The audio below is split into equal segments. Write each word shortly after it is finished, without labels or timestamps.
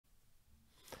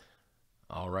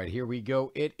All right, here we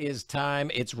go. It is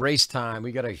time. It's race time.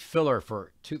 We got a filler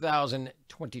for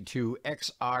 2022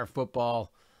 XR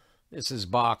football. This is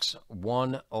box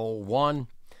 101.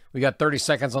 We got 30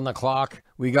 seconds on the clock.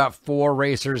 We got 4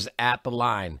 racers at the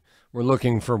line. We're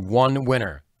looking for one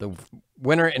winner. The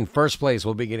winner in first place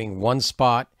will be getting 1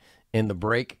 spot in the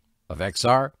break of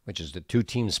XR, which is the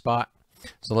 2-team spot.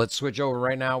 So let's switch over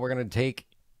right now. We're going to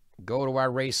go to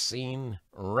our race scene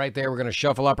right there. We're going to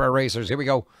shuffle up our racers. Here we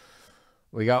go.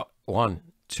 We got 1,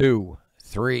 2,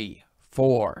 3,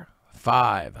 4,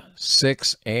 5,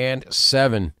 6, and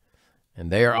 7. And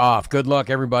they are off. Good luck,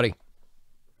 everybody.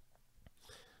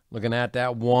 Looking at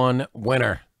that one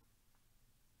winner.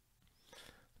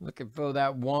 Looking for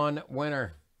that one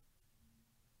winner.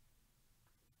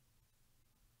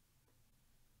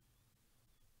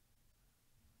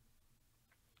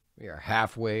 We are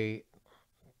halfway,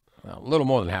 well, a little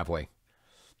more than halfway.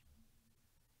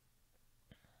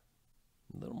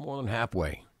 A little more than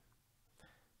halfway.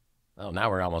 Well, now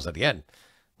we're almost at the end.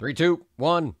 3, 2,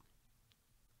 1.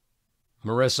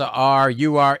 Marissa R.,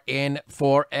 you are in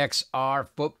for XR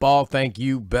football. Thank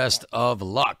you. Best of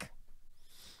luck.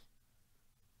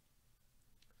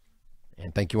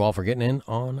 And thank you all for getting in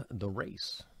on the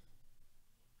race.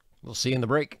 We'll see you in the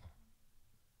break.